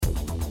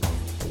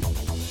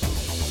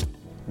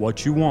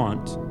what you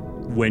want,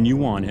 when you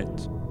want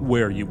it,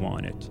 where you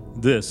want it.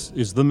 This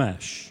is The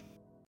Mesh.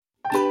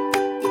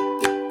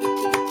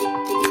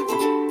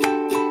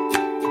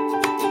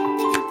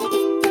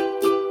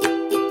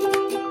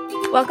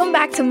 Welcome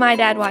back to My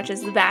Dad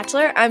Watches The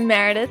Bachelor. I'm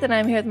Meredith, and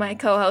I'm here with my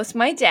co-host,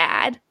 my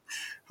dad.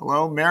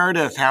 Hello,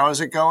 Meredith. How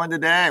is it going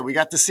today? We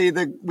got to see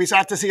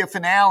a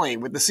finale.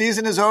 The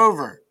season is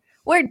over.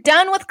 We're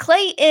done with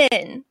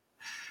Clayton.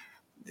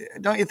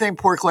 Don't you think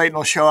poor Clayton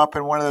will show up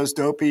in one of those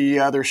dopey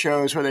other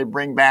shows where they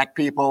bring back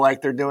people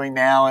like they're doing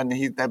now, and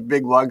that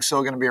big lug's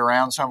still going to be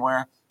around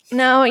somewhere?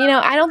 No,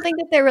 I don't think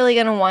that they're really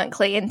going to want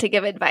Clayton to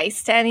give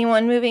advice to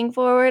anyone moving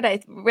forward.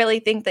 I really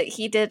think that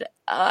he did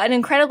an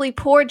incredibly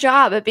poor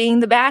job at being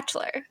the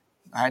Bachelor.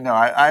 I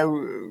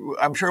know.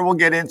 I'm sure we'll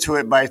get into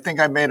it, but I think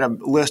I made a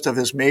list of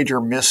his major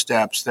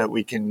missteps that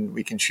we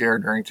can share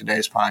during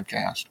today's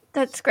podcast.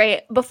 That's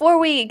great. Before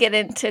we get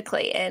into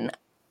Clayton,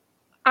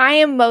 I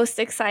am most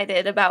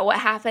excited about what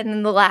happened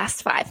in the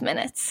last 5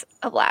 minutes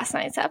of last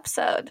night's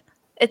episode.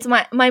 It's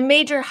my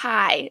major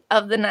high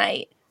of the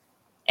night.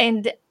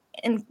 And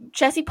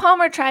Jesse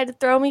Palmer tried to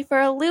throw me for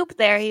a loop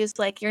there. He was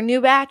like, your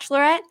new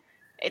Bachelorette,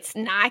 it's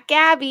not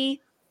Gabby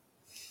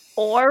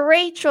or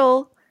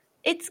Rachel.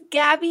 It's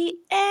Gabby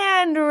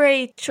and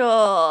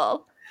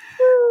Rachel.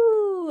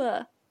 Woo.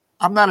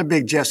 I'm not a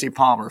big Jesse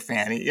Palmer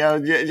fan.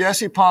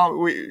 Jesse Palmer,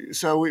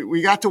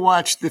 we got to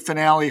watch the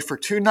finale for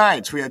 2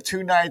 nights. We had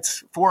 2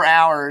 nights, 4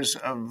 hours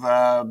of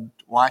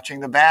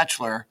watching The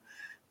Bachelor.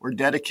 We're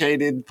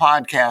dedicated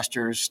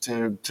podcasters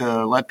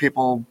to let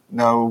people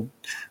know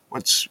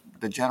what's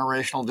the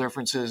generational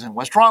differences and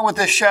what's wrong with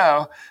this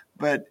show.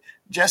 But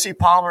Jesse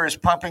Palmer is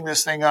pumping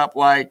this thing up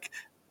like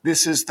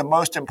this is the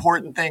most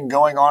important thing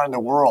going on in the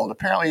world.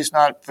 Apparently he's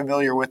not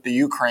familiar with the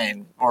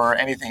Ukraine or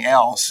anything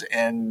else.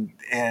 And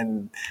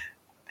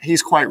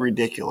he's quite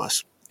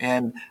ridiculous.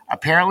 And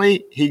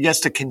apparently he gets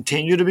to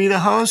continue to be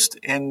the host.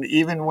 And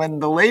even when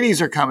the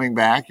ladies are coming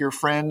back, your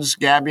friends,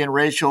 Gabby and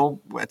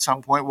Rachel, at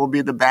some point will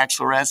be the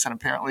Bachelorettes. And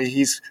apparently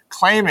he's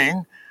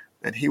claiming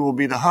that he will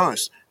be the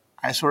host.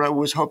 I sort of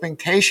was hoping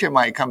Tayshia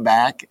might come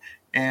back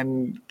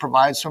and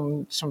provide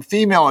some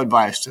female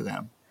advice to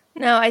them.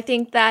 No, I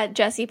think that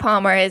Jesse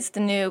Palmer is the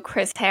new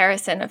Chris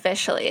Harrison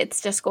officially.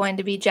 It's just going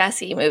to be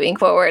Jesse moving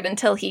forward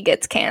until he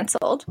gets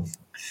canceled.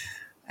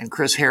 And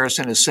Chris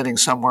Harrison is sitting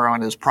somewhere on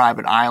his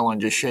private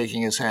island just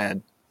shaking his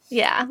head.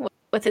 Yeah,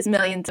 with his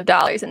millions of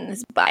dollars in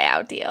his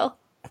buyout deal.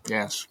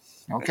 Yes.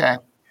 Okay.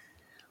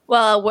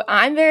 Well,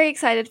 I'm very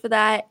excited for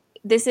that.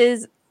 This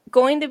is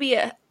going to be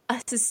a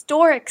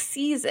historic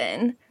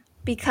season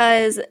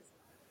because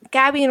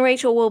Gabby and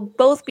Rachel will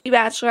both be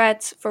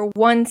Bachelorettes for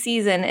one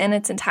season in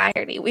its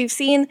entirety. We've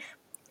seen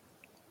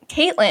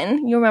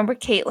Caitlyn. You remember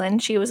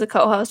Caitlyn. She was a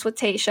co-host with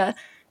Tayshia.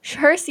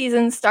 Her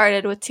season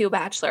started with 2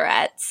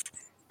 Bachelorettes.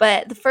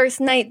 But the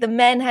first night, the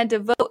men had to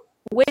vote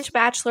which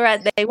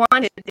Bachelorette they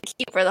wanted to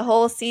keep for the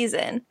whole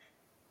season.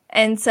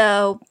 And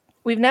so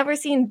we've never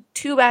seen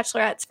 2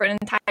 Bachelorettes for an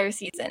entire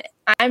season.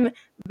 I'm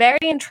very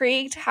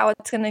intrigued how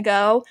it's going to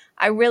go.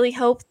 I really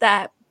hope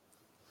that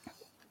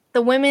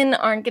the women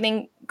aren't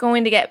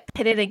going to get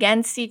pitted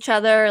against each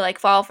other, like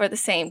fall for the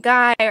same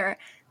guy or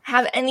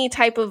have any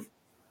type of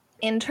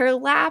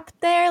interlap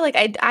there. Like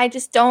I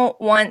just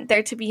don't want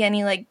there to be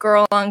any like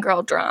girl on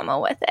girl drama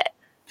with it.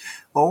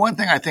 Well, one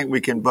thing I think we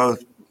can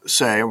both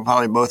say, we'll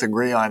probably both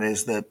agree on,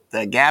 is that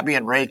Gabby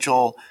and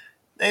Rachel,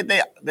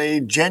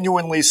 they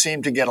genuinely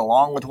seem to get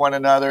along with one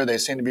another. They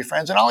seem to be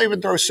friends. And I'll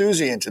even throw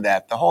Susie into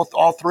that.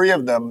 All 3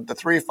 of them, the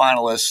 3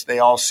 finalists, they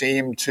all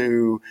seem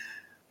to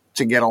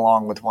get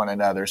along with one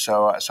another.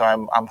 So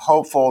I'm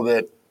hopeful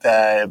that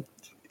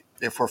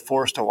if we're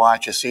forced to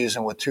watch a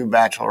season with 2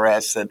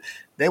 Bachelorettes, that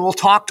they will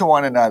talk to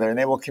one another and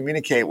they will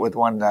communicate with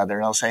one another.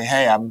 And they'll say,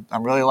 hey, I'm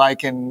really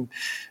liking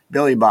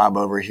Billy Bob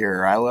over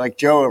here. I like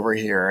Joe over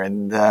here.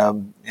 And,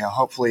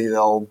 hopefully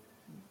they'll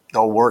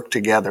work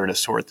together to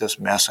sort this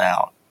mess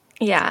out.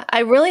 Yeah, I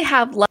really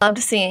have loved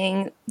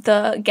seeing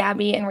the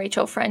Gabby and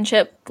Rachel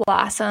friendship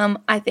blossom.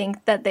 I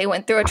think that they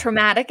went through a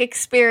traumatic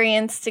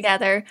experience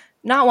together,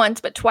 not once,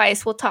 but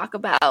twice. We'll talk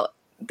about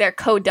their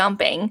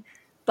co-dumping,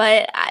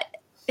 but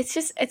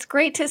it's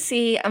great to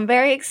see. I'm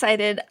very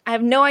excited. I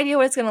have no idea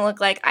what it's going to look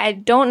like. I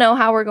don't know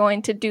how we're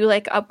going to do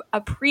like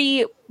a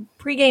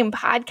pre-game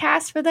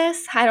podcast for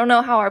this. I don't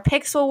know how our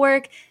picks will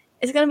work.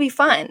 It's going to be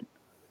fun.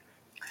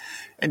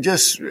 And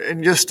just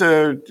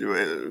as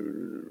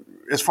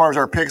far as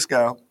our picks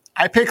go,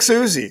 I picked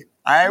Susie.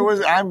 I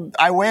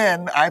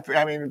win.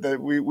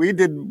 We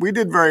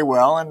did very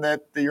well, and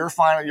that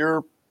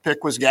your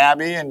pick was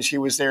Gabby, and she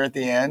was there at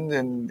the end,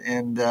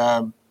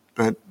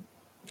 but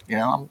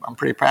I'm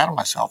pretty proud of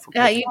myself.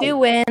 Yeah, you do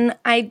win.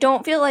 I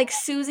don't feel like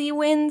Susie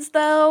wins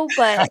though,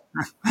 but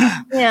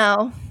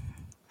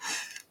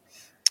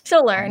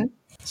she'll learn.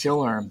 She'll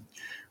learn.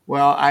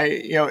 Well,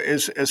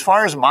 as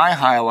far as my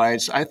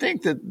highlights, I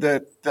think that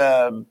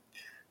the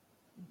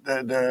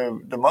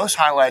most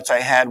highlights I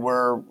had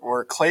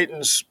were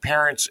Clayton's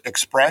parents'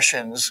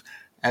 expressions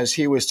as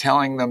he was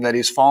telling them that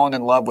he's fallen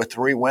in love with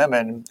 3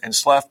 women and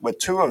slept with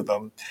 2 of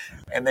them.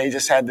 And they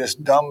just had this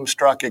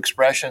dumbstruck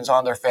expressions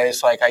on their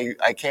face, like,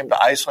 I came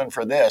to Iceland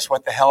for this.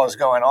 What the hell is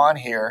going on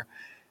here?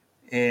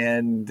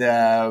 And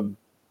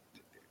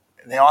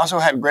they also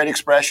had great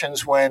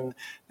expressions when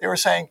they were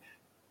saying,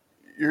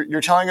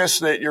 you're telling us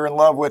that you're in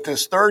love with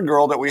this 3rd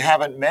girl that we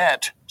haven't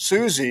met,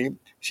 Susie.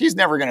 She's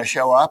never going to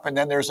show up. And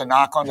then there's a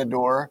knock on the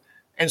door,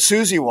 and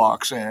Susie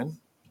walks in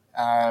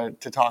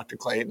to talk to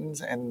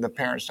Clayton's, and the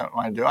parents don't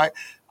want to do it.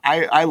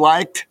 I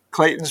liked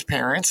Clayton's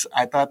parents.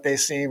 I thought they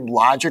seemed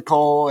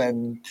logical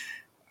and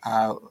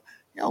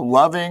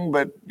loving,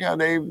 but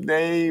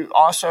they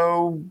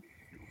also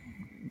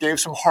gave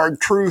some hard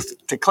truth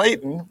to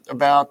Clayton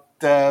about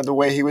the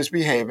way he was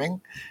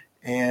behaving,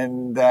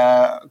 and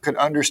could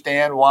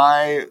understand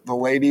why the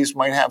ladies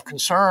might have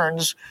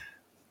concerns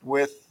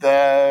with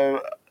a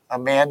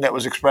man that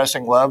was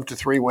expressing love to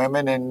 3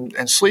 women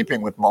and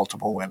sleeping with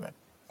multiple women.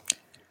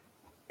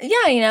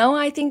 Yeah,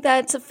 I think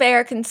that's a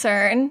fair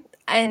concern.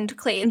 And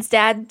Clayton's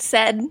dad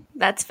said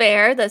that's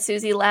fair, that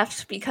Susie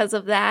left because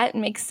of that. It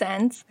makes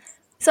sense.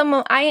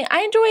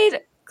 I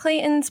enjoyed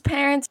Clayton's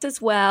parents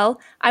as well.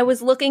 I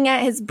was looking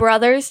at his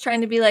brothers, trying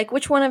to be like,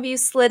 which one of you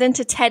slid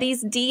into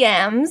Teddy's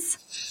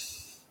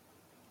DMs?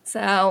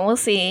 So we'll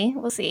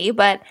see.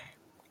 But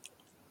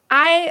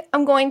I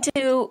am going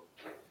to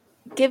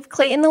give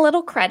Clayton a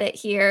little credit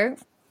here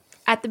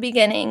at the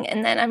beginning,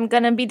 and then I'm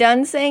going to be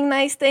done saying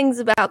nice things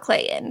about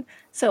Clayton.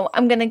 So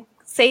I'm going to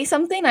say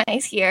something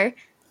nice here.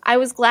 I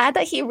was glad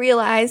that he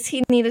realized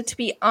he needed to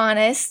be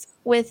honest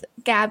with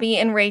Gabby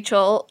and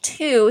Rachel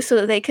too, so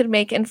that they could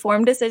make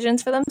informed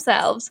decisions for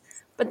themselves.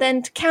 But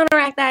then to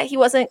counteract that, he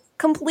wasn't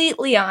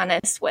completely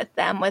honest with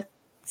them, with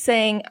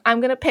saying,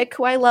 I'm going to pick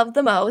who I love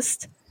the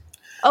most.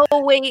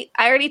 Oh, wait,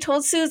 I already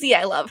told Susie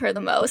I love her the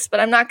most, but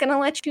I'm not going to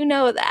let you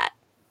know that.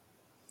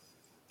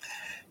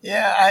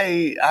 Yeah,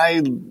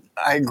 I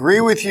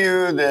agree with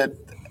you that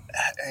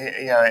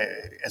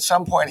at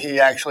some point he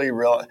actually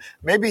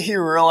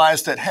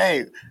realized that,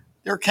 hey,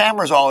 there are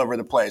cameras all over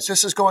the place.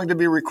 This is going to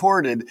be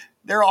recorded.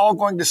 They're all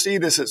going to see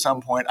this at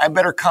some point. I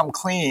better come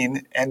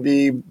clean and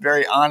be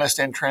very honest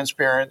and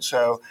transparent.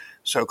 So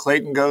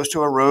Clayton goes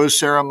to a rose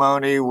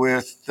ceremony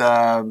with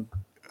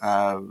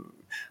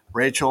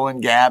Rachel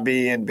and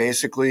Gabby and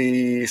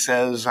basically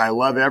says, I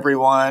love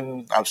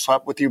everyone. I've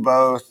slept with you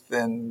both.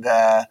 And,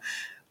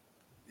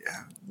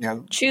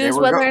 choose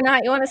whether or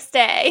not you want to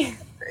stay.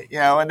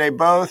 And they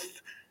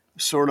both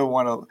sort of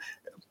want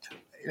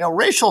to,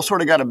 Rachel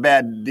sort of got a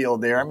bad deal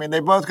there. I mean, they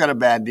both got a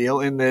bad deal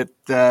in that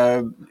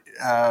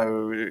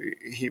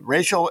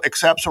Rachel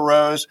accepts a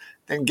rose,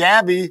 then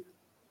Gabby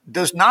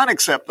does not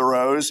accept the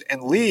rose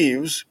and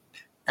leaves.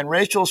 And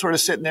Rachel's sort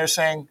of sitting there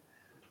saying,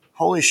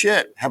 holy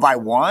shit, have I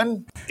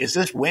won? Is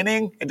this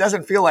winning? It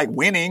doesn't feel like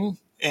winning.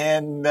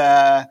 And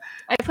I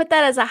put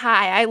that as a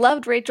high. I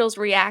loved Rachel's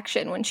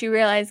reaction when she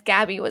realized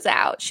Gabby was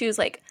out. She was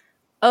like,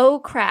 oh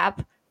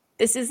crap,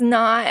 this is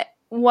not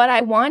what I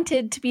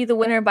wanted to be the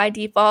winner by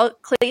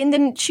default. Clayton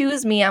didn't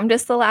choose me. I'm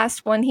just the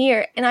last one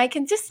here. And I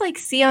can just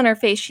see on her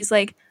face, she's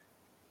like,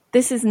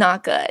 this is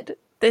not good.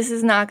 This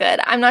is not good.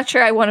 I'm not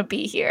sure I want to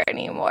be here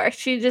anymore.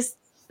 The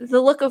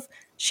look of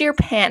sheer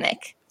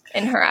panic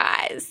in her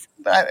eyes.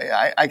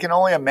 I can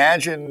only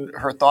imagine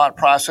her thought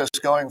process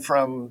going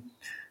from,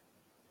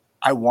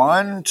 I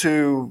won,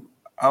 to,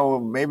 oh,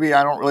 maybe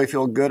I don't really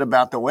feel good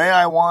about the way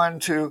I won,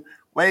 to,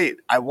 wait,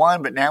 I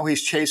won, but now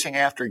he's chasing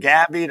after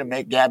Gabby to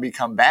make Gabby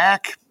come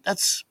back.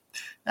 That's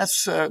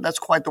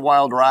quite the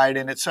wild ride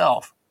in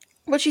itself.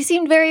 Well, she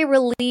seemed very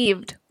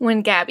relieved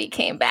when Gabby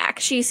came back.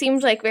 She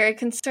seemed very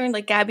concerned,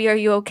 like, Gabby, are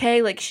you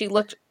okay? Like, she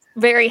looked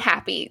very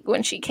happy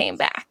when she came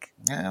back.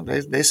 Yeah,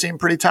 they seem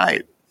pretty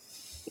tight.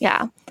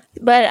 Yeah.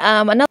 But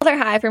another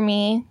high for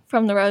me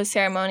from the rose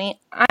ceremony,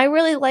 I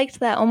really liked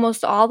that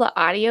almost all the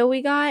audio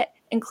we got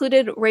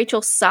included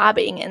Rachel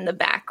sobbing in the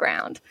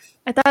background.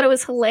 I thought it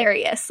was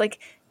hilarious. Like,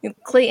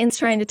 Clayton's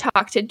trying to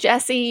talk to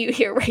Jesse. You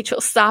hear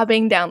Rachel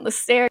sobbing down the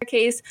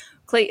staircase.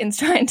 Clayton's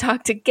trying to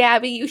talk to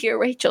Gabby. You hear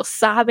Rachel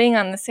sobbing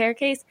on the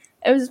staircase.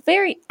 It was a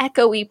very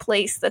echoey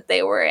place that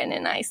they were in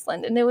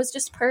Iceland, and it was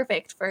just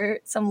perfect for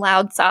some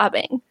loud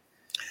sobbing.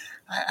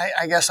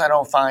 I guess I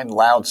don't find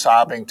loud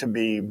sobbing to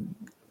be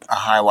a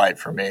highlight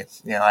for me.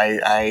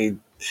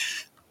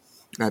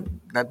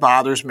 That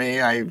bothers me.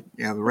 Rachel.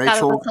 I thought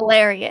it was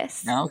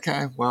hilarious.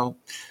 Okay, well,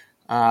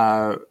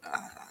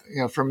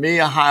 for me,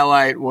 a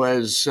highlight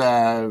was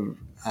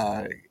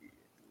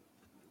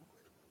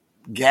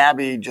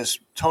Gabby just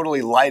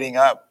totally lighting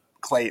up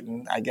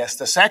Clayton. I guess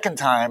the second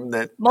time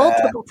that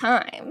multiple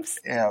times.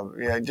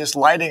 Just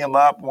lighting him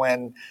up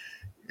when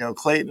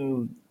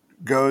Clayton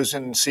goes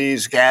and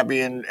sees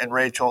Gabby and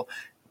Rachel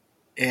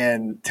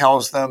and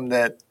tells them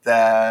that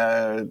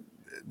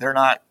they're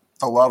not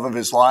the love of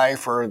his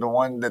life or the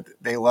one that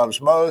they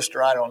loves most,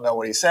 or I don't know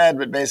what he said,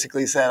 but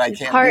basically said, I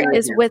can't. Heart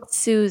is with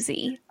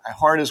Susie. My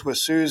heart is with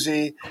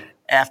Susie,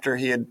 after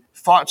he had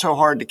fought so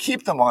hard to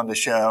keep them on the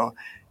show.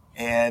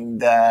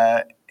 And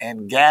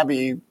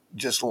Gabby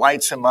just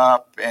lights him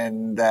up,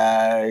 and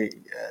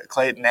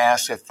Clayton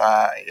asks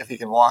if he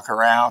can walk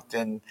her out,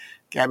 and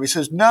Gabby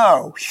says,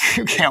 "No,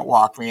 you can't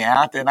walk me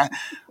out," and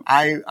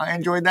I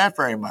enjoyed that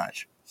very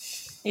much.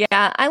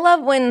 Yeah, I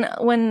love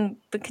when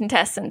the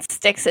contestant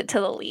sticks it to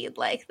the lead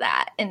like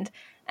that, and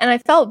I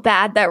felt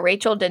bad that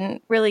Rachel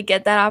didn't really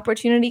get that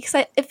opportunity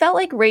because it felt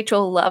like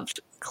Rachel loved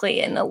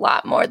Clayton a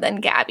lot more than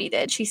Gabby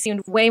did. She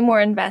seemed way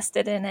more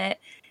invested in it,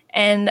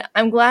 and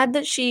I'm glad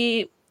that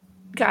she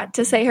got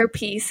to say her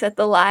piece at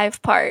the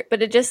live part,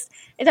 but it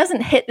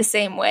doesn't hit the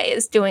same way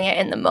as doing it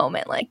in the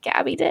moment like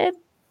Gabby did.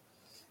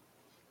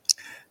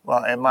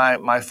 Well, and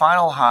my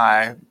final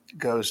high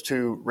goes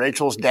to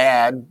Rachel's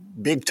dad,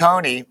 Big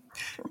Tony,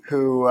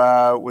 who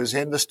was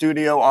in the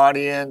studio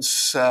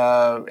audience,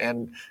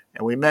 and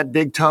we met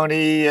Big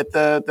Tony at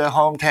the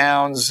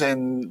hometowns,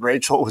 and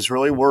Rachel was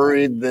really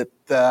worried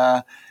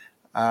that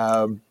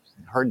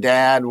her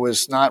dad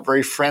was not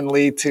very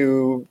friendly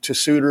to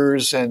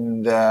suitors,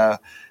 and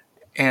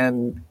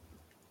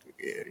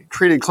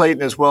treated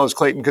Clayton as well as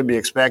Clayton could be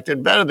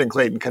expected, better than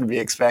Clayton could be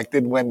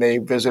expected when they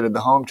visited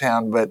the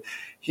hometown. But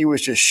he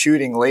was just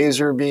shooting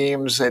laser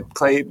beams at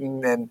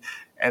Clayton,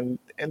 and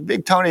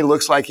Big Tony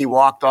looks like he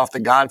walked off the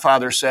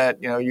Godfather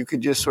set. You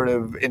could just sort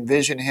of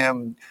envision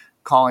him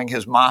calling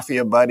his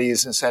mafia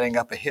buddies and setting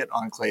up a hit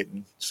on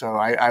Clayton. So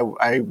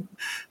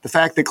the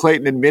fact that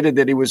Clayton admitted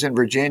that he was in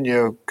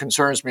Virginia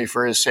concerns me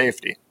for his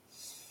safety.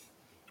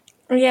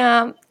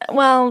 Yeah,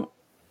 well,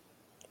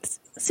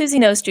 Susie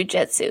knows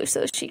jujitsu,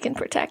 so she can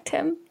protect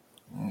him.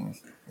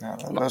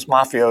 Those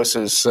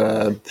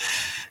mafiosos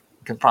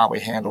can probably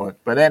handle it.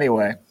 But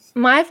anyway.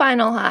 My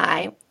final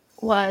high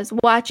was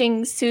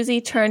watching Susie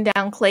turn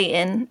down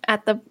Clayton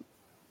at the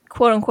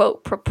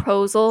quote-unquote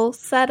proposal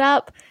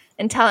setup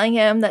and telling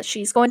him that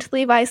she's going to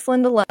leave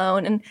Iceland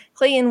alone. And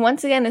Clayton,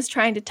 once again, is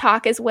trying to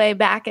talk his way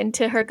back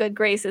into her good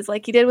graces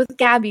like he did with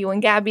Gabby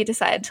when Gabby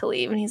decided to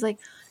leave. And he's like,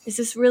 is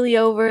this really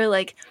over?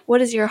 Like, what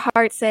does your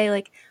heart say?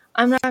 Like,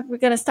 I'm not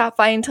going to stop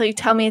fighting until you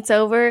tell me it's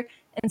over.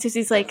 And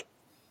Susie's like,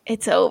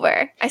 it's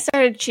over. I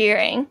started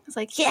cheering. I was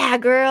like, yeah,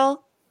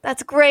 girl,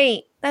 that's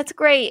great. That's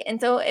great.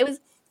 And so it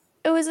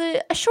was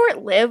a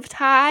short-lived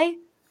high,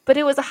 but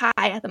it was a high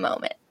at the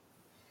moment.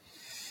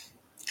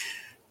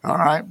 All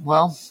right.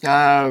 Well,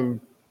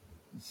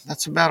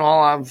 that's about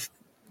all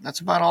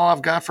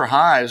I've got for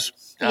highs.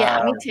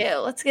 Yeah, me too.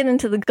 Let's get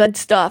into the good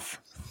stuff.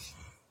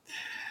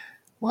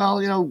 Well,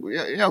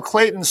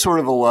 Clayton's sort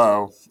of a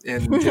low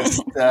in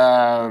just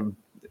the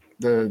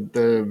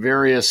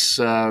various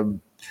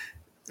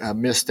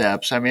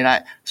missteps. I mean,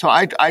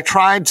 I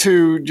tried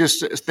to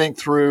just think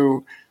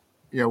through,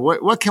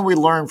 what can we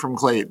learn from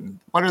Clayton?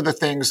 What are the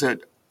things that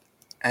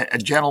a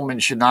gentleman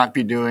should not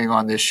be doing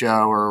on this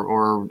show,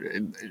 or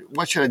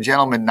what should a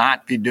gentleman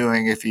not be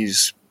doing if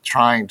he's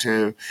trying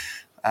to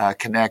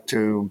connect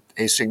to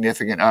a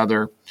significant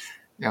other?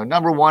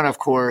 Number one, of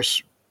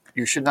course,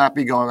 you should not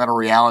be going on a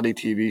reality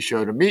TV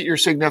show to meet your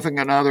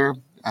significant other.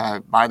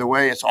 By the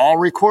way, it's all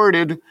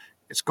recorded.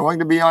 It's going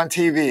to be on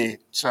TV.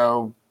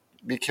 So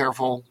be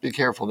careful. Be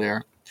careful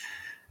there.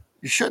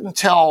 You shouldn't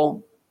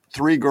tell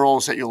 3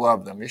 girls that you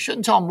love them. You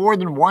shouldn't tell more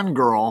than 1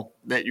 girl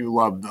that you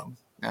love them.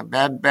 Now,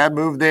 bad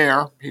move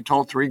there. He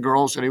told 3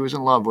 girls that he was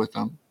in love with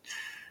them.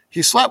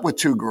 He slept with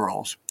 2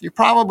 girls. You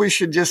probably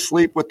should just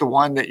sleep with the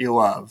one that you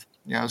love.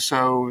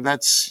 So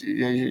that's,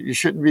 you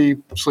shouldn't be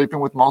sleeping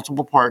with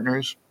multiple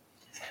partners.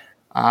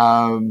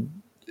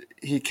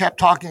 He kept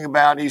talking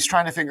about he's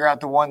trying to figure out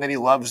the one that he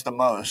loves the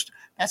most.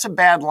 That's a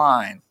bad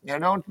line.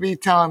 Don't be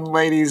telling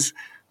ladies,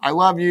 I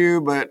love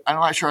you, but I'm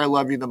not sure I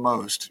love you the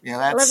most.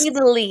 I love you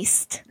the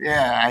least.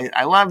 Yeah,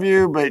 I love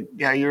you, but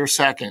you're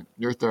second,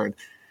 you're third.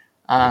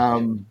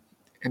 And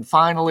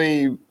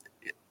finally,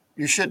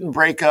 you shouldn't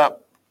break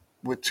up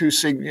with 2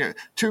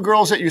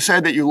 girls that you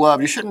said that you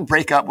love. You shouldn't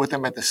break up with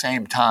them at the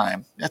same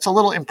time. That's a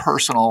little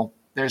impersonal.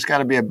 There's got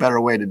to be a better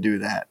way to do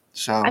that.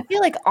 So I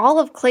feel like all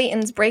of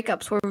Clayton's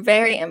breakups were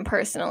very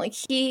impersonal. Like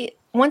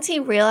once he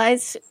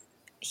realized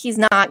he's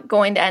not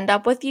going to end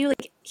up with you,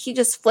 like he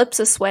just flips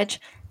a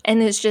switch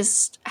and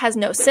has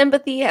no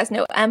sympathy, has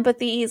no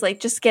empathy. He's like,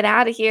 just get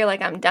out of here.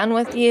 Like, I'm done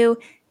with you.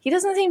 He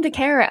doesn't seem to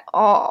care at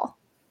all.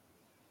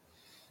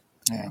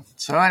 Yeah.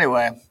 So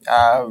anyway,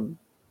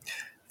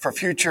 for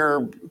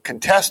future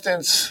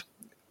contestants,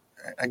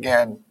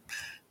 again,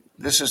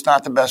 this is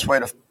not the best way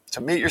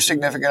to meet your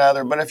significant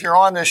other. But if you're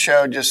on this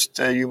show, just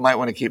you might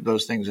want to keep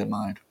those things in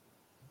mind.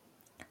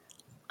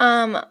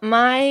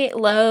 My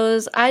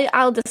lows,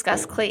 I'll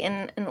discuss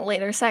Clayton in a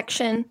later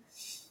section.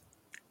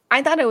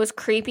 I thought it was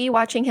creepy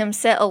watching him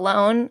sit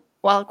alone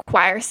while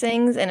choir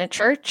sings in a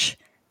church.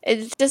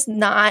 It's just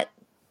not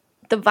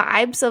the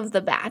vibes of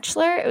The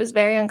Bachelor. It was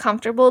very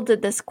uncomfortable.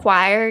 Did this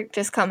choir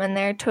just come in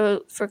there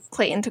for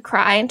Clayton to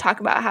cry and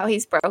talk about how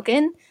he's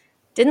broken?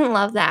 Didn't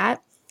love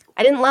that.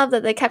 I didn't love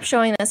that they kept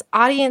showing us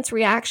audience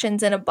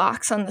reactions in a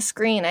box on the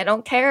screen. I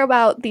don't care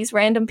about these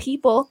random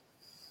people.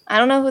 I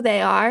don't know who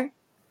they are.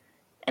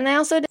 And I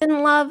also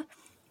didn't love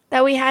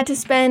that we had to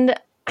spend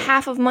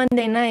half of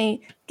Monday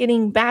night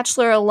getting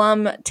Bachelor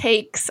alum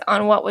takes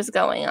on what was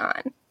going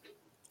on.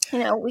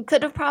 We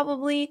could have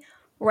probably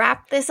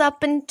wrapped this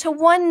up into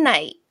one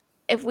night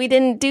if we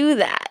didn't do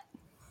that.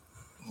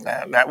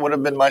 That would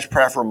have been much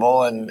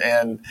preferable.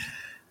 And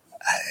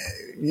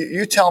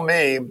you tell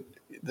me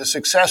the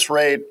success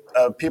rate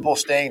of people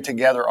staying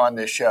together on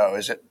this show.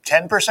 Is it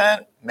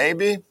 10%,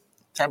 maybe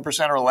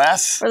 10% or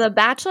less? For The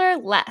Bachelor,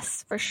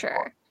 less for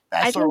sure.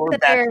 Bachelor or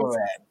Bachelorette?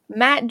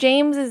 Matt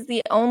James is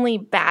the only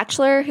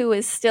Bachelor who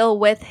is still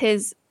with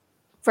his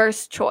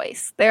first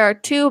choice. There are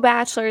 2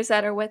 Bachelors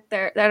that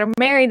are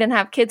married and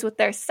have kids with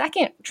their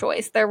second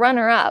choice, their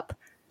runner-up.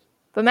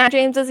 But Matt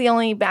James is the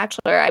only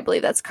Bachelor, I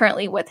believe, that's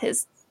currently with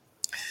his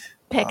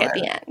pick at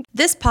the end.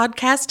 This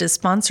podcast is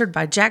sponsored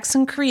by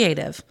Jackson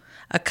Creative,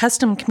 a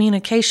custom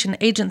communication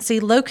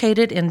agency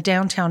located in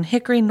downtown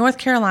Hickory, North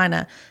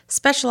Carolina,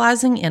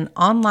 specializing in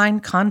online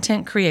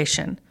content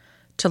creation.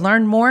 To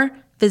learn more,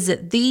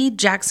 visit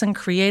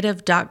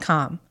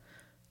thejacksoncreative.com.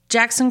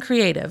 Jackson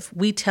Creative,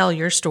 we tell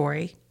your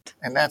story.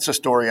 And that's a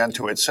story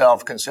unto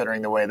itself,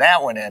 considering the way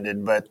that one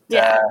ended. But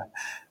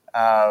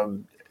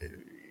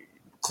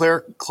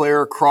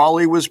Claire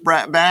Crawley was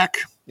back.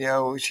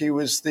 She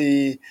was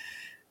the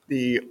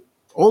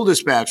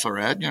oldest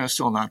Bachelorette.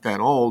 Still not that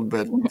old,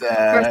 but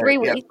for 3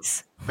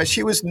 weeks. But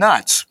she was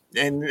nuts,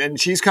 and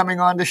she's coming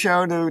on the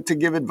show to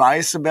give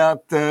advice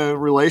about the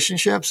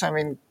relationships. I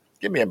mean,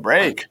 give me a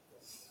break.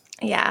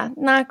 Yeah,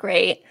 not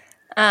great.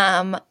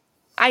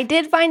 I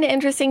did find it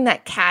interesting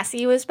that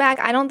Cassie was back.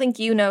 I don't think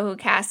you know who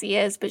Cassie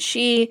is, but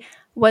she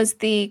was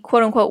the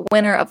quote-unquote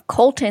winner of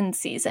Colton's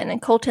season.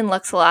 And Colton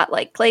looks a lot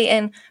like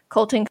Clayton.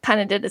 Colton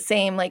kind of did the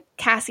same. Like,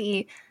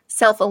 Cassie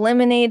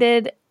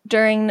self-eliminated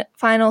during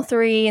Final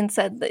 3 and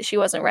said that she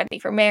wasn't ready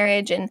for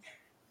marriage. And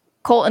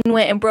Colton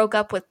went and broke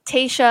up with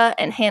Tayshia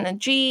and Hannah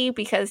G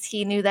because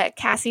he knew that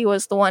Cassie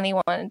was the one he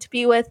wanted to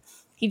be with.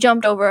 He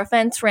jumped over a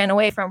fence, ran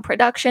away from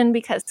production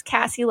because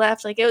Cassie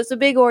left. Like, it was a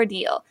big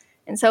ordeal.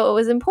 And so it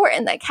was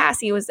important that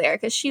Cassie was there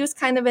because she was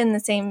kind of in the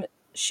same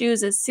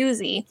shoes as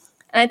Susie.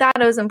 And I thought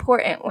it was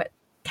important what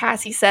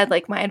Cassie said,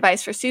 like, my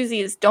advice for Susie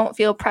is don't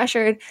feel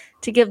pressured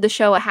to give the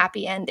show a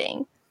happy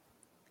ending.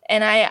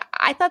 And I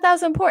thought that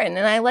was important.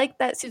 And I liked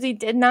that Susie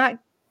did not,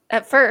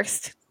 at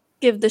first,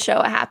 give the show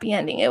a happy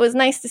ending. It was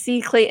nice to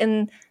see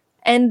Clayton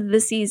end the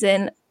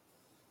season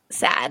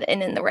sad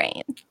and in the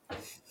rain.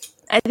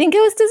 I think it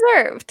was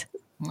deserved.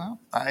 Well,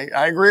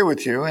 I agree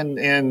with you.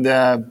 And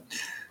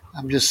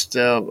I'm just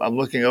I'm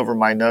looking over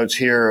my notes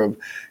here.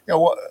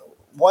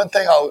 One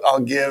thing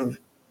I'll give.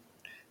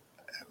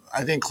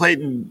 I think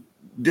Clayton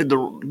did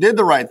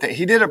the right thing.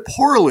 He did it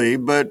poorly,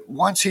 but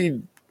once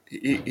he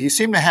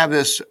seemed to have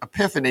this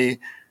epiphany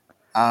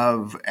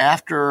of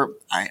after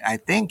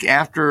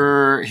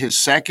his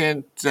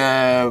second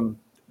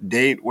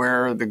date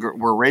where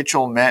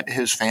Rachel met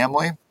his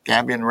family.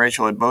 Gabby and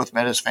Rachel had both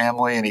met his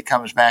family, and he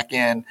comes back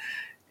in,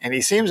 and he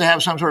seems to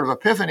have some sort of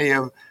epiphany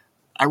of,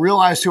 I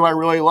realized who I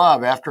really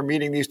love after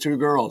meeting these 2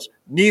 girls.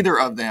 Neither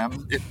of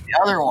them is the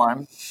other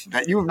one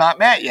that you have not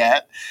met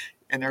yet.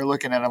 And they're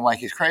looking at him like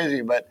he's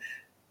crazy. But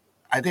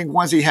I think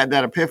once he had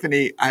that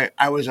epiphany,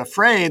 I was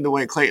afraid the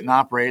way Clayton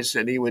operates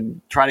that he would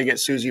try to get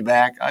Susie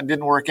back. It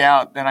didn't work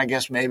out. Then I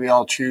guess maybe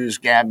I'll choose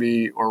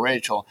Gabby or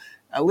Rachel.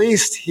 At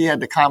least he had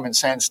the common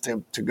sense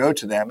to go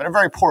to them in a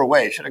very poor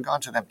way. He should have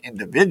gone to them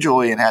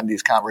individually and had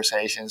these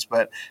conversations.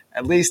 But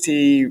at least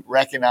he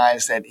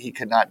recognized that he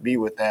could not be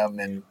with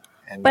them.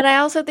 But I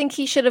also think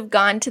he should have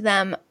gone to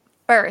them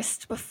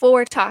first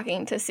before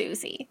talking to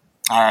Susie.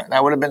 All right.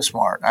 That would have been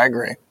smart. I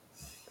agree.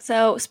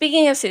 So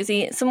speaking of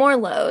Susie, some more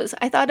lows.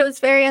 I thought it was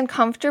very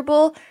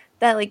uncomfortable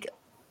that, like,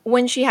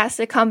 when she has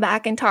to come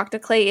back and talk to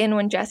Clayton,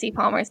 when Jesse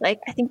Palmer's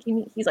like, I think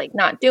he's like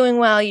not doing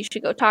well, you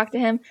should go talk to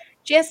him.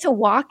 She has to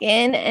walk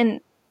in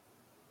and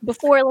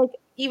before like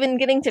even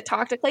getting to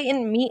talk to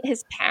Clayton, meet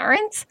his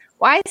parents.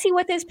 Why is he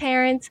with his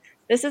parents?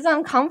 This is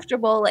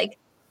uncomfortable. Like,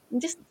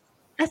 just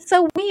that's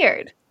so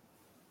weird.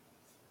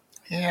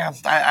 Yeah,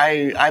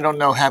 I don't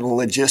know how the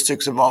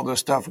logistics of all this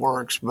stuff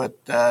works, but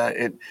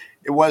it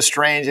was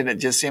strange, and it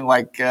just seemed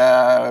like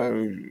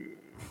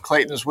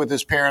Clayton's with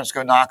his parents,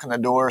 go knock on the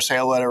door, say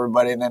hello to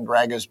everybody, and then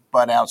drag his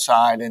butt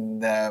outside,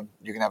 and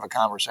you can have a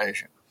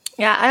conversation.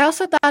 Yeah, I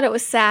also thought it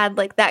was sad,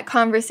 like that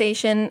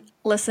conversation,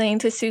 listening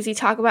to Susie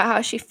talk about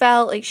how she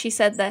felt. Like, she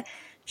said that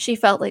she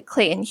felt like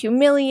Clayton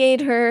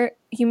humiliated her,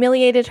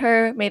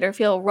 made her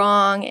feel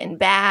wrong and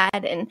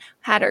bad, and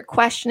had her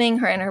questioning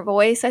her inner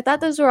voice. I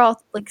thought those were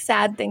all like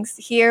sad things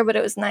to hear, but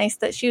it was nice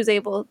that she was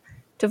able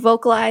to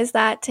vocalize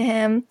that to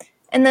him.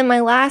 And then my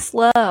last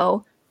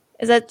low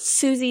is that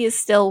Susie is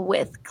still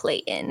with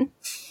Clayton.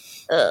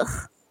 Ugh.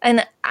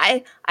 And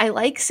I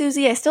like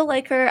Susie. I still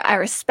like her. I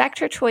respect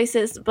her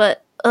choices,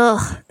 but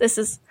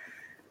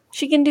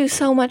she can do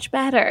so much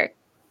better.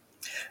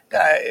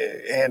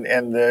 And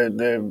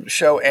the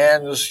show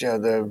ends,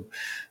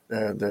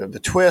 the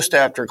twist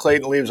after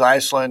Clayton leaves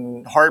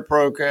Iceland,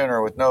 heartbroken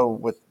or with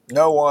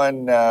no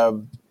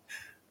one.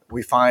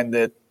 We find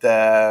that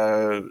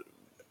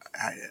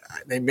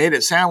they made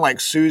it sound like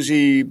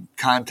Susie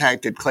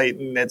contacted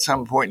Clayton at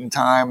some point in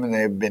time, and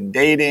they've been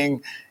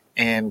dating.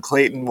 And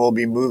Clayton will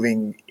be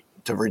moving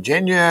to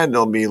Virginia.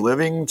 They'll be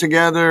living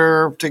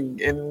together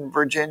in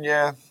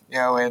Virginia,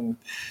 and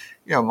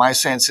my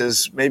sense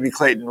is maybe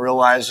Clayton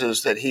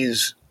realizes that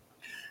he's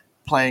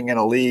playing in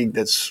a league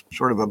that's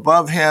sort of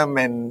above him.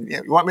 And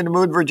you want me to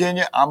move to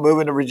Virginia? I'm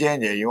moving to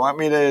Virginia. You want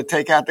me to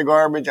take out the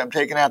garbage? I'm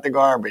taking out the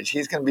garbage.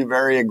 He's going to be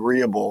very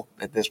agreeable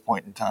at this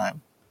point in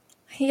time.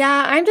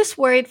 Yeah, I'm just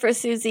worried for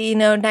Susie,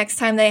 next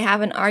time they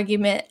have an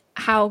argument,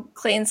 how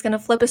Clayton's going to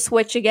flip a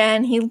switch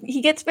again.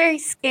 He gets very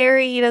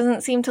scary. He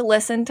doesn't seem to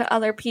listen to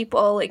other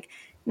people, like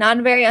not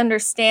a very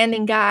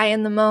understanding guy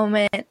in the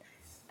moment.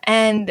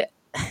 And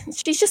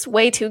she's just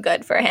way too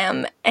good for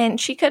him.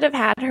 And she could have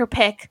had her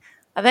pick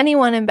of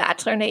anyone in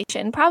Bachelor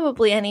Nation,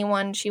 probably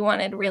anyone she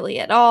wanted really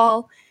at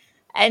all.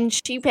 And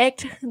she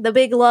picked the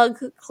big lug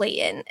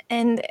Clayton.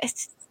 And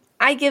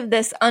I give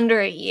this under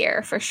a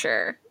year for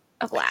sure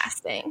of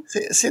lasting.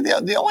 See,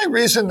 the only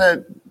reason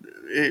that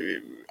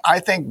I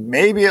think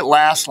maybe it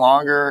lasts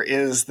longer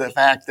is the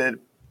fact that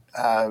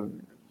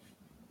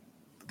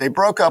they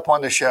broke up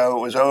on the show,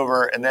 it was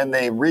over, and then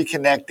they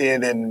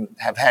reconnected and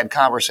have had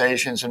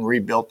conversations and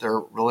rebuilt their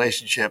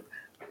relationship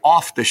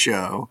off the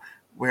show,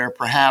 where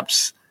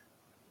perhaps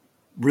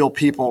real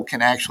people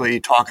can actually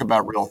talk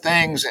about real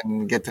things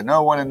and get to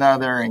know one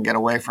another and get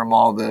away from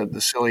all the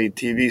silly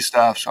TV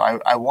stuff. So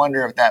I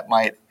wonder if that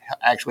might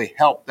actually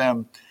help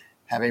them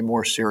have a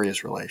more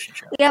serious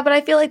relationship. Yeah, but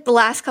I feel like the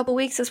last couple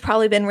weeks has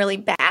probably been really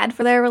bad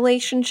for their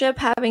relationship,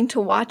 having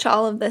to watch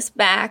all of this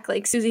back.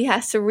 Like Susie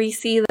has to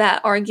re-see that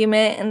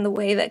argument and the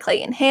way that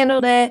Clayton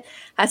handled it,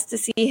 has to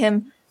see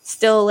him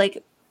still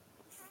like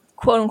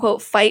quote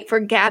unquote fight for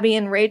Gabby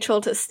and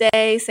Rachel to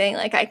stay, saying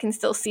like I can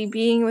still see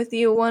being with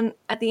you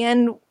at the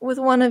end with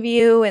one of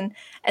you, and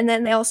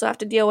then they also have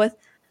to deal with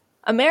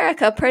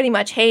America pretty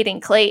much hating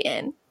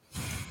Clayton.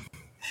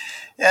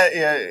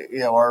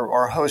 Yeah.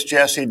 Our host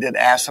Jesse did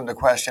ask them the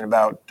question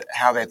about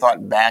how they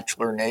thought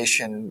Bachelor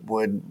Nation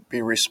would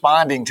be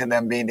responding to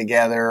them being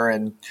together,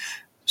 and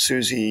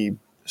Susie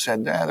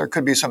said there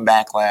could be some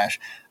backlash.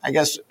 I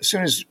guess as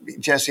soon as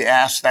Jesse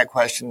asked that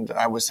question,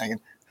 I was thinking,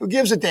 who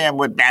gives a damn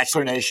what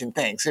Bachelor Nation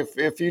thinks?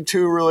 If you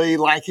two really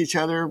like each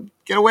other,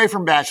 get away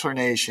from Bachelor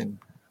Nation.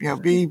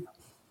 Be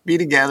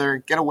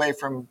together. Get away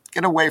from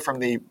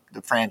the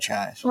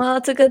franchise. Well,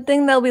 it's a good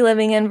thing they'll be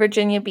living in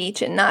Virginia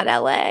Beach and not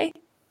LA.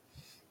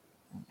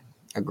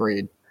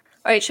 Agreed.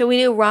 All right, should we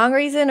do wrong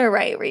reason or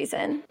right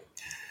reason?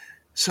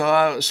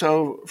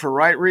 So for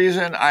right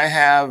reason, I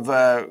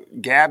have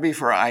Gabby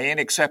for I ain't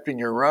accepting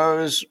your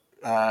rose.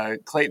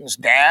 Clayton's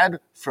dad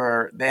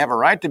for they have a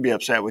right to be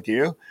upset with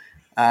you.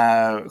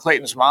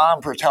 Clayton's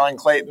mom for telling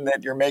Clayton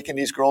that you're making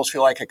these girls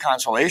feel like a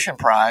consolation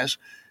prize.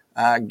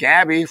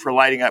 Gabby for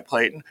lighting up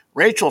Clayton.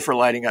 Rachel for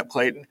lighting up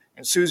Clayton.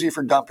 And Susie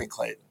for dumping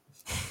Clayton.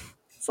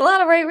 It's a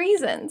lot of right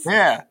reasons.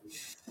 Yeah.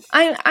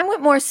 I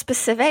went more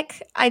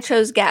specific. I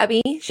chose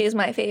Gabby. She's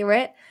my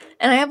favorite.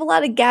 And I have a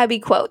lot of Gabby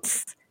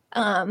quotes.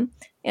 At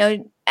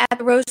the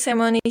rose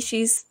ceremony,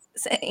 she's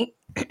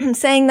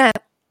saying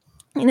that,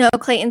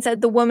 Clayton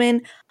said, the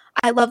woman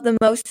I love the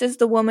most is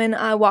the woman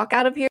I walk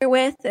out of here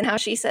with. And how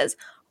she says,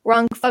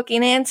 wrong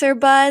fucking answer,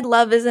 bud.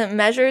 Love isn't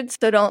measured,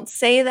 so don't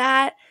say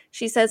that.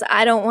 She says,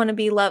 I don't want to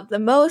be loved the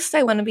most.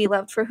 I want to be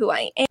loved for who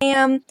I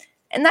am.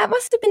 And that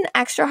must have been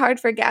extra hard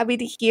for Gabby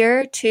to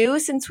hear, too,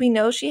 since we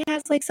know she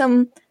has,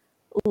 some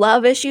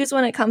love issues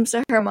when it comes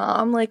to her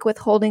mom,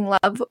 withholding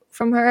love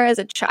from her as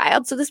a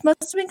child. So this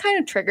must have been kind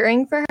of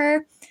triggering for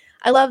her.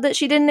 I love that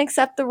she didn't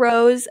accept the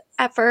rose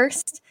at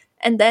first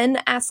and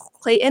then asked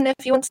Clayton if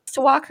he wants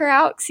to walk her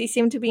out because he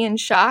seemed to be in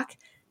shock.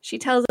 She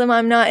tells him,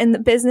 I'm not in the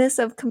business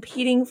of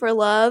competing for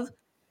love.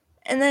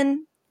 And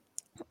then,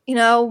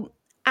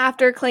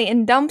 after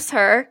Clayton dumps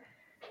her,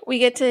 we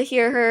get to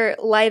hear her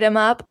light him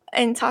up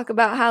and talk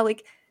about how,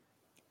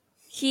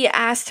 he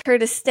asked her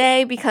to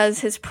stay because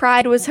his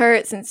pride was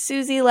hurt since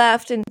Susie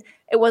left, and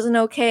it wasn't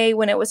okay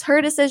when it was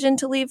her decision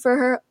to leave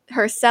for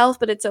herself,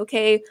 but it's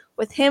okay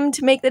with him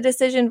to make the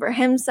decision for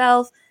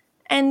himself,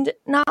 and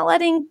not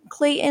letting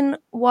Clayton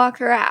walk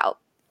her out.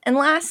 And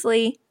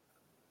lastly,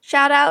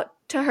 shout out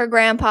to her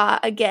grandpa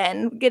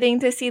again, getting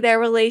to see their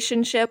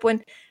relationship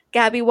when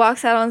Gabby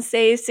walks out on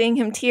stage, seeing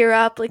him tear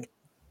up.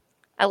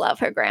 I love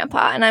her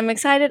grandpa, and I'm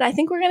excited. I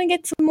think we're going to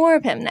get some more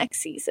of him next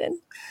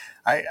season.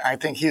 I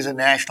think he's a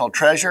national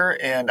treasure,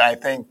 and I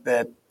think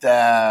that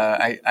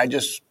I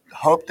just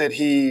hope that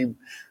he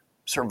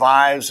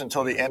survives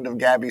until the end of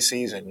Gabby's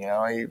season.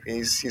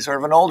 He's sort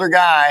of an older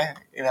guy,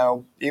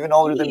 even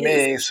older than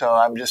me, so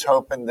I'm just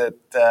hoping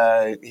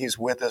that he's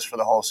with us for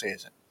the whole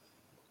season.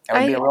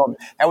 That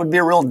would be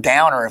a real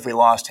downer if we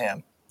lost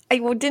him. I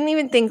didn't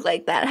even think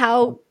like that.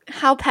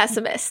 How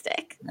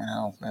pessimistic.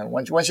 No,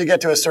 once you get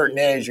to a certain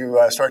age, you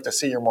start to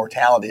see your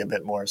mortality a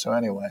bit more. So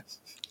anyway.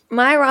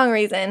 My wrong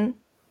reason,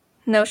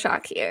 no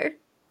shock here.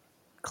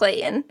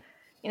 Clayton,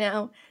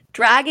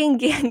 dragging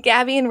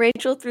Gabby and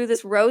Rachel through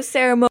this rose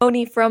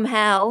ceremony from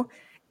hell,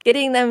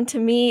 getting them to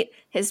meet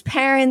his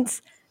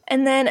parents,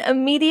 and then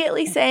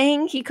immediately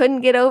saying he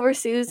couldn't get over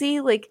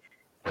Susie.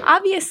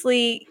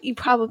 obviously you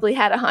probably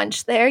had a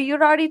hunch there.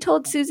 You'd already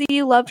told Susie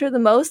you loved her the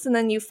most, and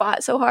then you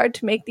fought so hard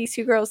to make these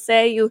two girls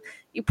say you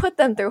put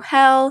them through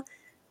hell.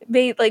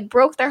 They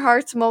broke their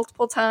hearts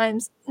multiple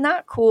times.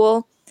 Not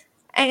cool.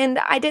 And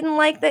I didn't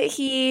like that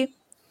he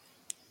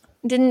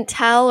didn't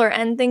tell or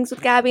end things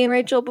with Gabby and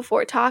Rachel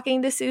before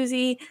talking to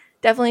Susie.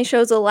 Definitely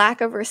shows a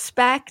lack of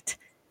respect.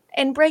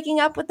 And breaking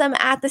up with them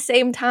at the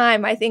same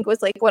time, I think,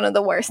 was one of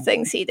the worst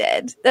things he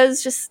did.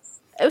 It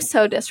was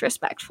so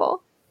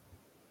disrespectful.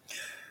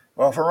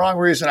 Well, for wrong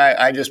reason,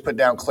 I just put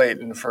down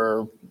Clayton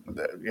for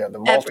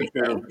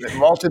the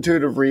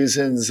multitude of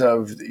reasons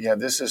of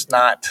this is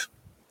not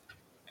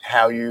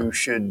how you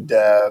should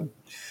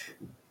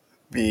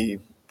be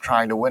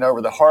trying to win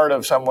over the heart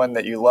of someone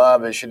that you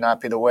love. It should not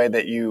be the way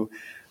that you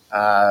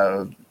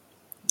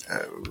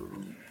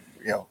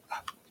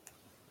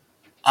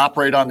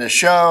operate on this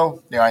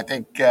show. I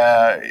think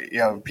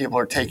people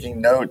are taking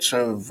notes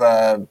of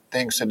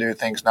things to do,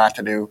 things not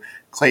to do.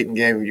 Clayton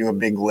gave you a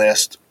big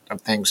list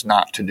of things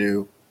not to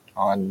do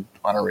on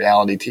a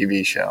reality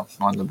TV show,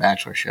 on the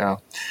Bachelor show.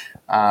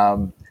 I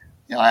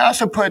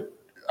also put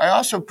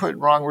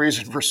wrong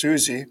reason for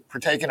Susie for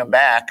taking him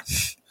back.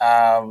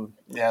 So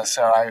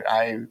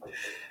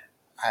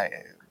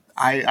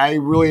I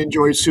really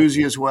enjoyed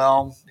Susie as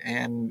well,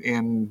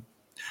 and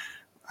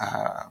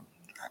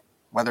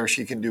whether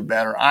she can do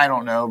better, I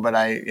don't know. But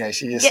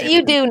she just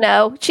you do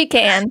know she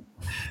can.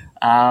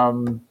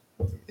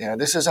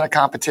 This isn't a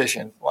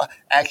competition. Well,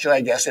 actually,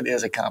 I guess it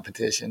is a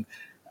competition,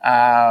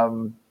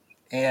 and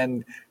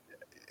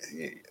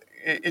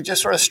it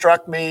just sort of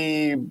struck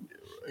me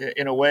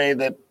in a way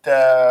that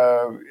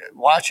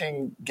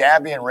watching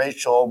Gabby and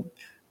Rachel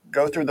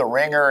go through the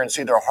ringer and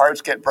see their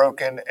hearts get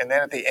broken, and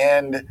then at the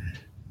end,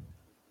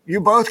 you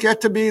both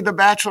get to be the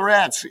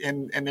Bachelorettes,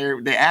 and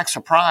they act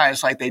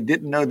surprised, like they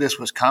didn't know this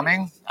was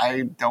coming.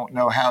 I don't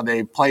know how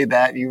they played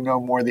that. You know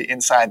more the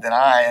inside than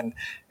I,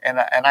 and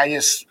I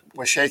just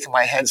was shaking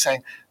my head,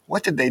 saying,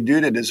 "What did they do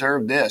to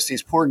deserve this?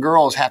 These poor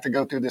girls have to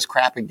go through this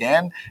crap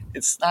again.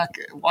 It's not.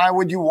 Why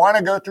would you want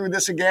to go through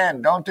this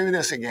again? Don't do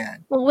this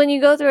again." Well, when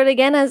you go through it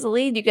again as the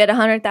lead, you get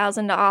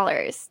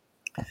 $100,000.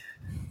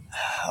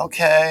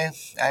 Okay,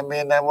 I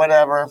mean,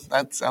 whatever.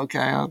 That's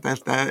okay.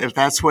 If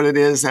that's what it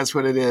is, that's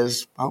what it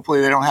is.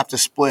 Hopefully, they don't have to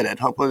split it.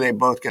 Hopefully, they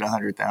both get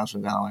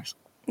 $100,000.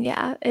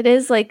 Yeah, it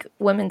is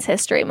Women's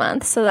History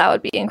Month, so that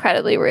would be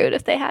incredibly rude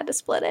if they had to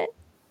split it.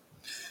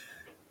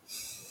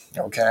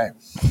 Okay.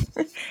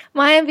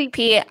 My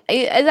MVP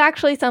is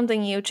actually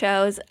something you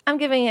chose. I'm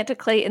giving it to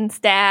Clayton's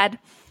dad.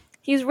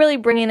 He's really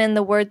bringing in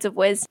the words of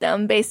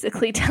wisdom,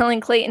 basically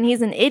telling Clayton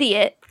he's an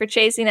idiot for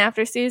chasing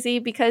after Susie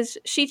because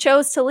she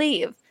chose to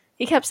leave.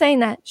 He kept saying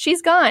that.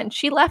 She's gone.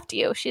 She left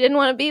you. She didn't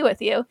want to be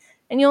with you.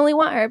 And you only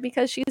want her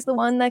because she's the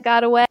one that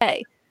got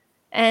away.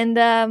 And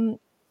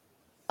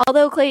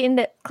although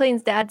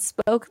Clayton's dad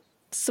spoke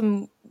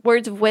some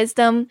words of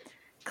wisdom,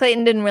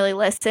 Clayton didn't really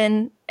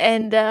listen.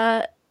 And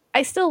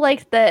I still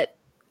liked that.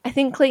 I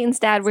think Clayton's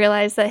dad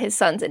realized that his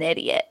son's an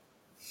idiot.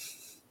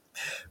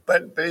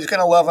 But he's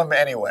going to love them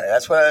anyway.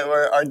 That's what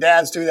our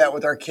dads do that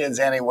with our kids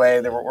anyway.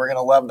 We're going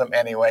to love them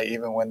anyway,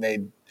 even when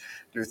they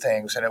do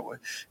things. And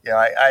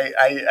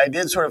I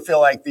did sort of feel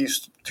like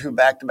these two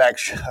back-to-back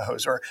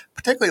shows, or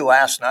particularly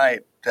last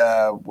night,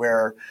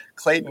 where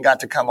Clayton got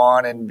to come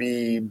on and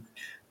be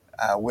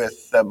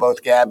with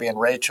both Gabby and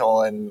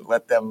Rachel and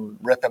let them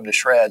rip him to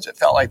shreds. It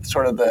felt like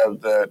sort of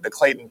the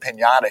Clayton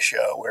Pinata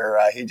show, where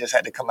he just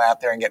had to come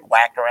out there and get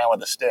whacked around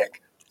with a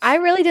stick. I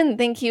really didn't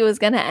think he was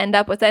going to end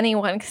up with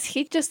anyone because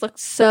he just looked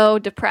so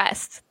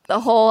depressed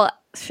the whole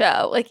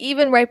show.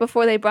 Even right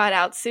before they brought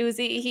out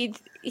Susie,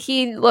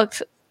 he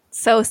looked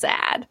so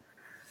sad.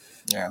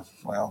 Yeah,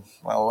 well,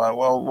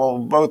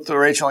 both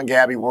Rachel and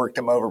Gabby worked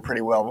him over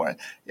pretty well.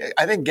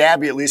 I think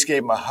Gabby at least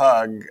gave him a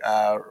hug.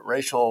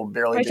 Rachel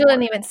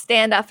didn't even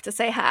stand up to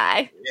say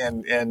hi.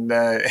 And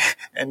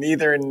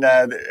neither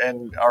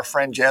and our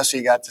friend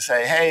Jesse got to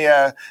say,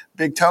 "Hey,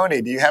 Big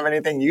Tony, do you have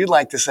anything you'd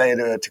like to say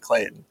to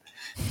Clayton?"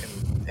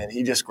 And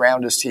he just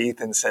ground his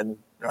teeth and said,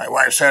 "My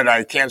wife said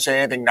I can't say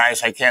anything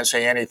nice. I can't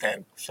say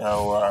anything.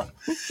 So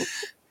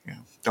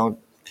don't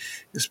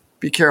just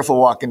be careful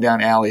walking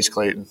down alleys,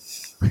 Clayton."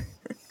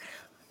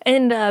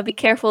 And be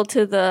careful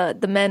to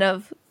the men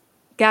of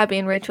Gabby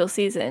and Rachel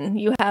season.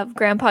 You have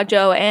Grandpa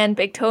Joe and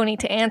Big Tony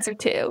to answer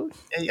to.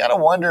 You got to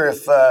wonder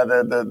if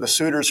the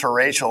suitors for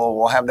Rachel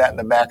will have that in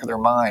the back of their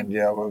mind.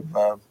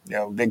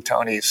 Big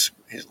Tony's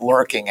he's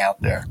lurking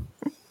out there.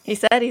 He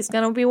said he's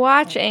going to be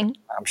watching.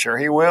 I'm sure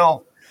he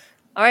will.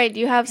 All right. Do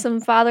you have some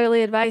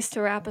fatherly advice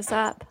to wrap us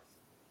up?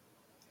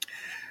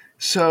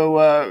 So,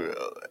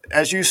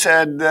 as you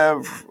said,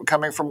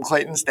 coming from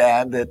Clayton's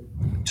dad, that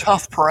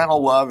tough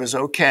parental love is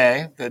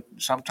okay. That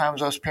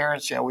sometimes us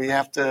parents, we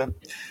have to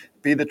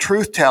be the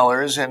truth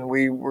tellers, and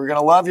we're going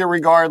to love you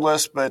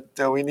regardless. But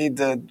we need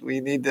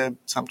to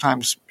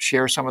sometimes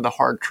share some of the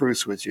hard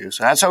truths with you.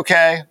 So that's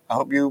okay. I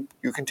hope you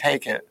can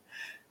take it.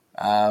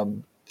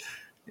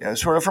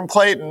 Sort of from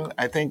Clayton,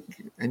 I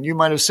think, and you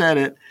might have said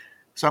it.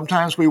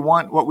 Sometimes we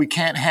want what we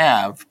can't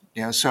have.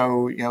 He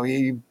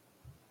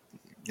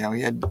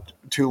he had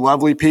two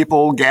lovely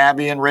people,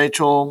 Gabby and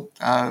Rachel,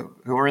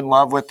 who were in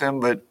love with him,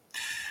 but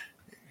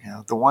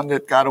the one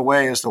that got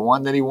away is the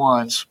one that he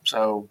wants.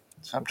 So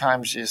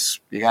sometimes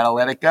you got to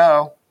let it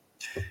go.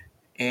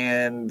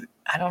 And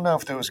I don't know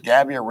if there was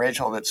Gabby or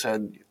Rachel that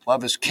said,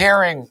 love is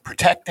caring,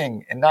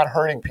 protecting, and not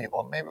hurting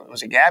people. Maybe it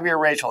was Gabby or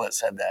Rachel that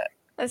said that.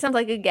 That sounds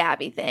like a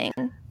Gabby thing.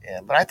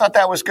 Yeah, but I thought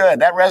that was good.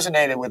 That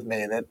resonated with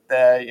me,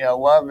 that,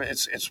 love,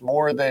 it's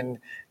more than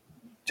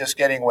just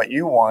getting what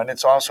you want.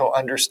 It's also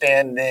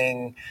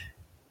understanding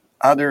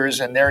others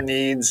and their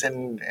needs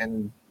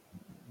and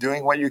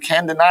doing what you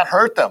can to not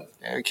hurt them.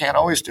 You can't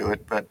always do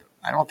it, but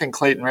I don't think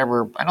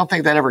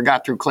that ever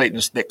got through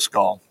Clayton's thick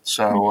skull.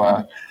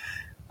 So,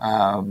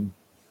 and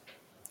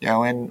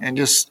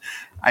just,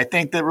 I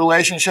think that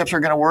relationships are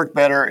going to work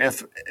better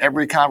if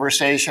every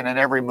conversation and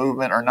every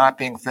movement are not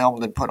being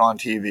filmed and put on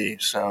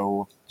TV.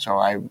 So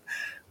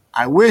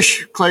I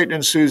wish Clayton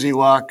and Susie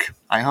luck.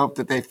 I hope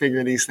that they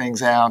figure these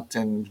things out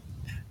and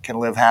can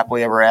live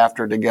happily ever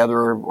after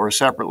together or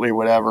separately,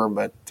 whatever.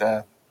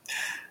 But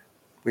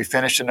we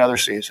finished another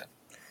season.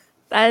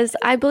 That is,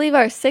 I believe,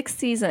 our 6th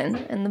season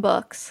in the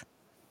books.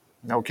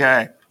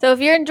 Okay. So if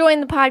you're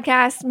enjoying the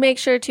podcast, make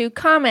sure to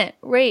comment,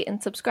 rate,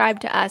 and subscribe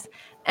to us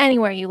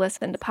anywhere you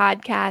listen to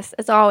podcasts.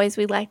 As always,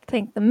 we'd like to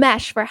thank The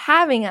Mesh for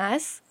having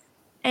us.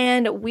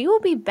 And we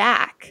will be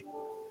back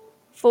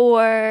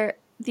for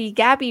the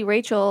Gabby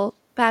Rachel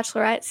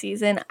Bachelorette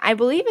season. I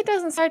believe it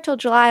doesn't start till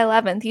July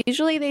 11th.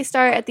 Usually they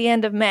start at the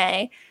end of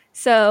May.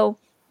 So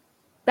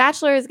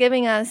Bachelor is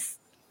giving us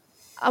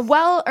a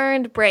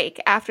well-earned break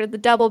after the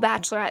double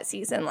Bachelorette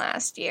season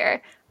last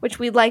year, which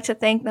we'd like to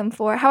thank them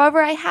for. However,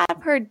 I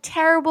have heard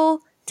terrible,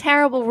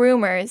 terrible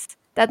rumors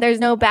that there's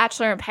no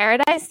Bachelor in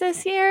Paradise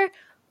this year,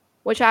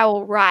 which I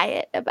will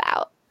riot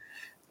about.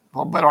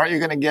 Well, but aren't you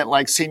going to get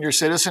like Senior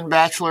Citizen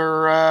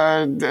Bachelor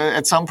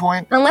at some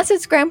point? Unless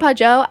it's Grandpa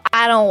Joe,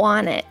 I don't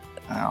want it.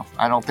 No,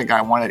 I don't think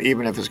I want it,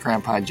 even if it's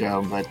Grandpa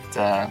Joe. But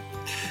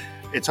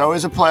it's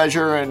always a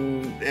pleasure,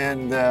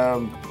 and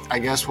I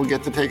guess we'll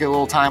get to take a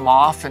little time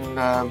off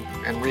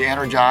and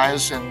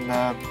re-energize,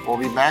 and we'll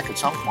be back at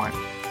some point.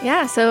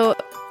 Yeah, so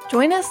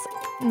join us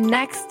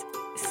next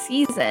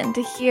season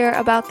to hear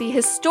about the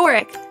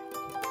historic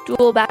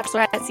dual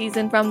Bachelorette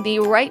season from the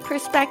right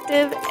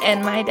perspective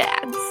and my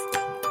dad's.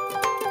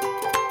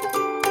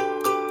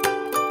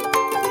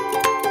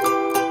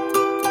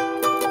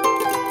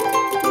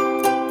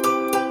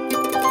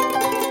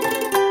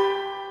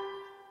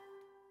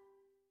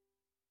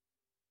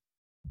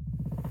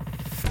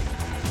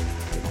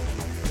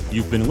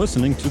 You've been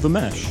listening to The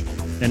Mesh,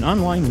 an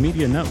online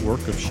media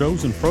network of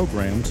shows and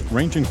programs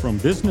ranging from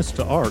business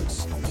to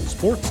arts,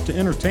 sports to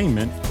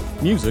entertainment,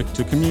 music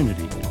to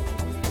community.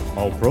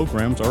 All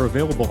programs are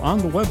available on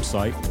the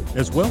website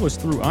as well as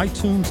through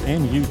iTunes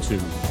and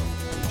YouTube.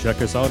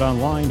 Check us out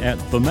online at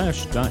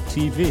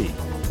themesh.tv.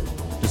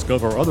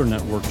 Discover other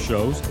network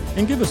shows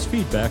and give us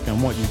feedback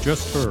on what you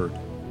just heard.